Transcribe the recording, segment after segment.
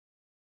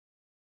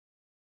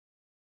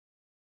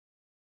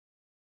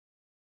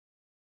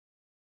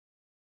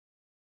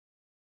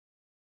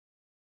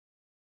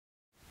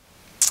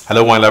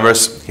Hello wine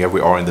lovers, here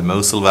we are in the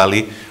Mosel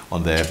Valley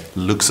on the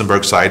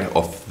Luxembourg side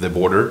of the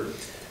border,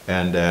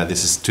 and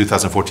this is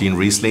 2014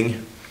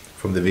 Riesling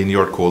from the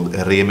vineyard called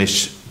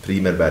Remich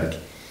Primerberg.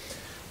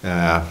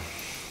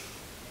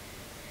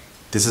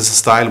 This is a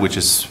style which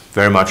is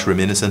very much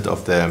reminiscent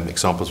of the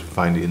examples we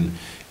find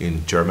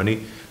in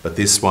Germany, but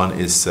this one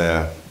is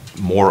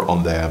more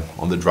on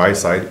the dry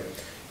side.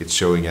 It's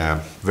showing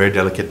a very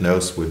delicate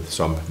nose with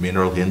some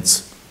mineral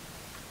hints,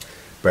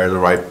 barrel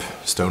ripe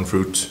stone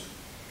fruit,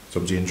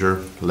 some ginger,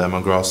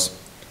 lemongrass.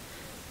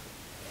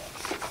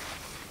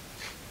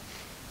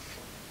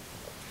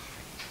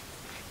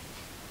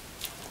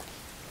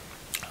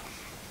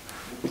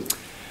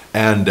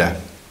 And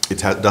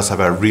does have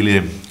a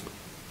really,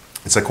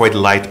 it's a quite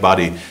light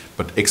body,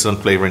 but excellent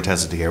flavor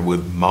intensity here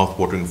with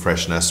mouth-watering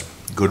freshness,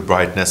 good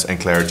brightness and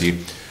clarity,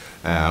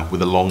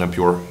 with a long and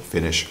pure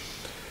finish.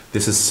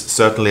 This is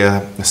certainly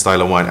a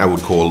style of wine I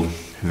would call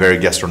very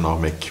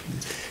gastronomic,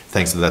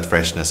 thanks to that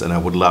freshness, and I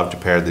would love to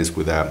pair this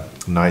with a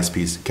nice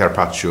piece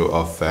carpaccio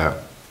of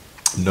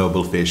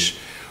noble fish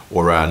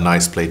or a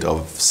nice plate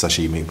of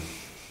sashimi.